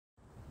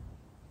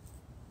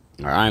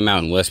I'm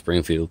out in West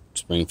Springfield,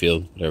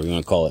 whatever you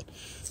want to call it.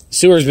 The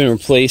sewer has been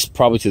replaced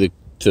probably to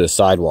the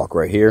sidewalk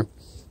right here.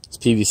 It's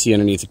PVC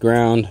underneath the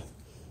ground.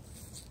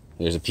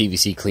 There's a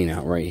PVC clean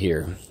out right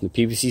here. The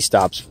PVC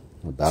stops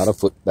about a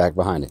foot back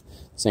behind it.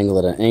 It's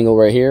angled at an angle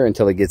right here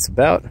until it gets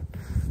about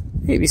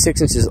maybe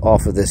 6 inches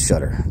off of this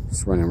shutter.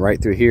 It's running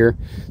right through here.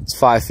 It's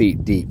 5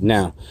 feet deep.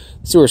 Now,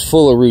 the sewer's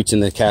full of roots in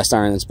the cast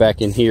iron that's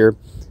back in here,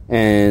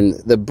 and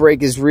the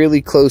break is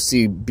really close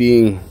to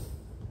being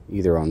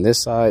either on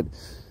this side.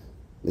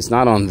 It's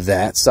not on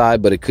that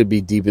side, but it could be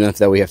deep enough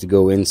that we have to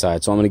go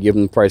inside. So I'm going to give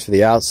them the price for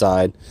the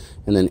outside,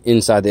 and then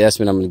inside the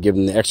estimate, I'm going to give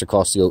them the extra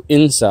cost to go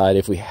inside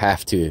if we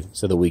have to,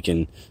 so that we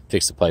can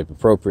fix the pipe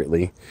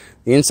appropriately.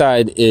 The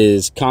inside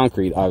is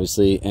concrete,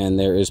 obviously, and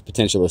there is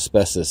potential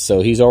asbestos.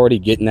 So he's already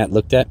getting that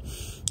looked at,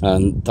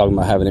 talking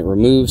about having it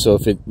removed. So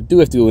if we do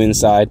have to go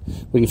inside,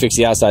 we can fix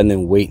the outside and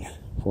then wait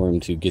for him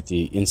to get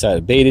the inside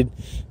abated.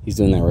 He's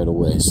doing that right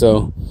away.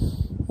 So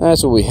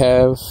that's what we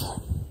have.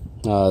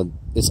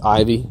 It's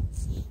ivy.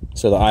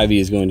 So the ivy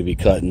is going to be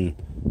cut and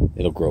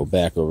it'll grow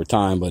back over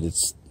time, but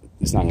it's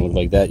not going to look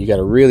like that. You got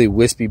a really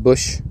wispy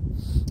bush,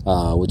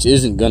 which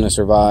isn't going to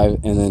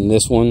survive, and then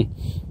this one,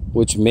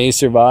 which may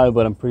survive,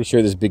 but I'm pretty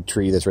sure this big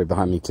tree that's right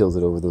behind me kills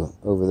it over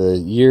the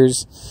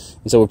years.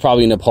 And so we'll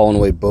probably end up hauling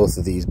away both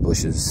of these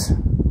bushes.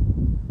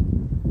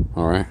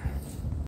 All right.